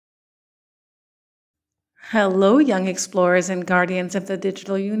Hello, young explorers and guardians of the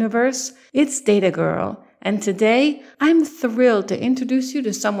digital universe. It's Data Girl, and today I'm thrilled to introduce you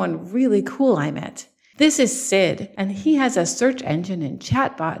to someone really cool I met. This is Sid, and he has a search engine and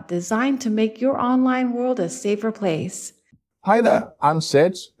chatbot designed to make your online world a safer place. Hi there, I'm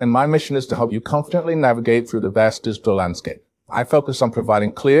Sid, and my mission is to help you confidently navigate through the vast digital landscape. I focus on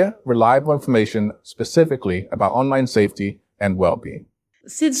providing clear, reliable information specifically about online safety and well-being.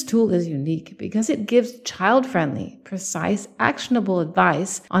 Sid's tool is unique because it gives child-friendly, precise, actionable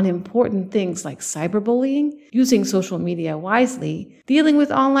advice on important things like cyberbullying, using social media wisely, dealing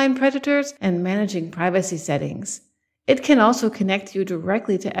with online predators, and managing privacy settings. It can also connect you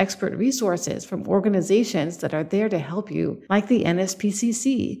directly to expert resources from organizations that are there to help you, like the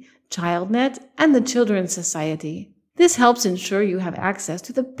NSPCC, ChildNet, and the Children's Society. This helps ensure you have access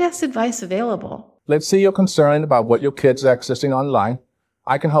to the best advice available. Let's say you're concerned about what your kids are accessing online.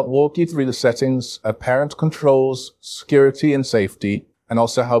 I can help walk you through the settings of parent controls, security and safety, and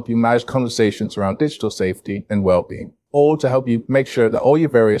also help you manage conversations around digital safety and well-being, all to help you make sure that all your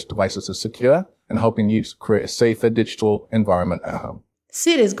various devices are secure and helping you create a safer digital environment at home.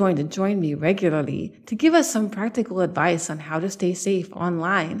 Sid is going to join me regularly to give us some practical advice on how to stay safe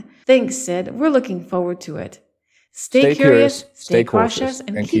online. Thanks, Sid. We're looking forward to it. Stay curious, stay cautious,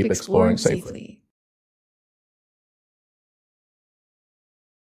 and keep exploring safely.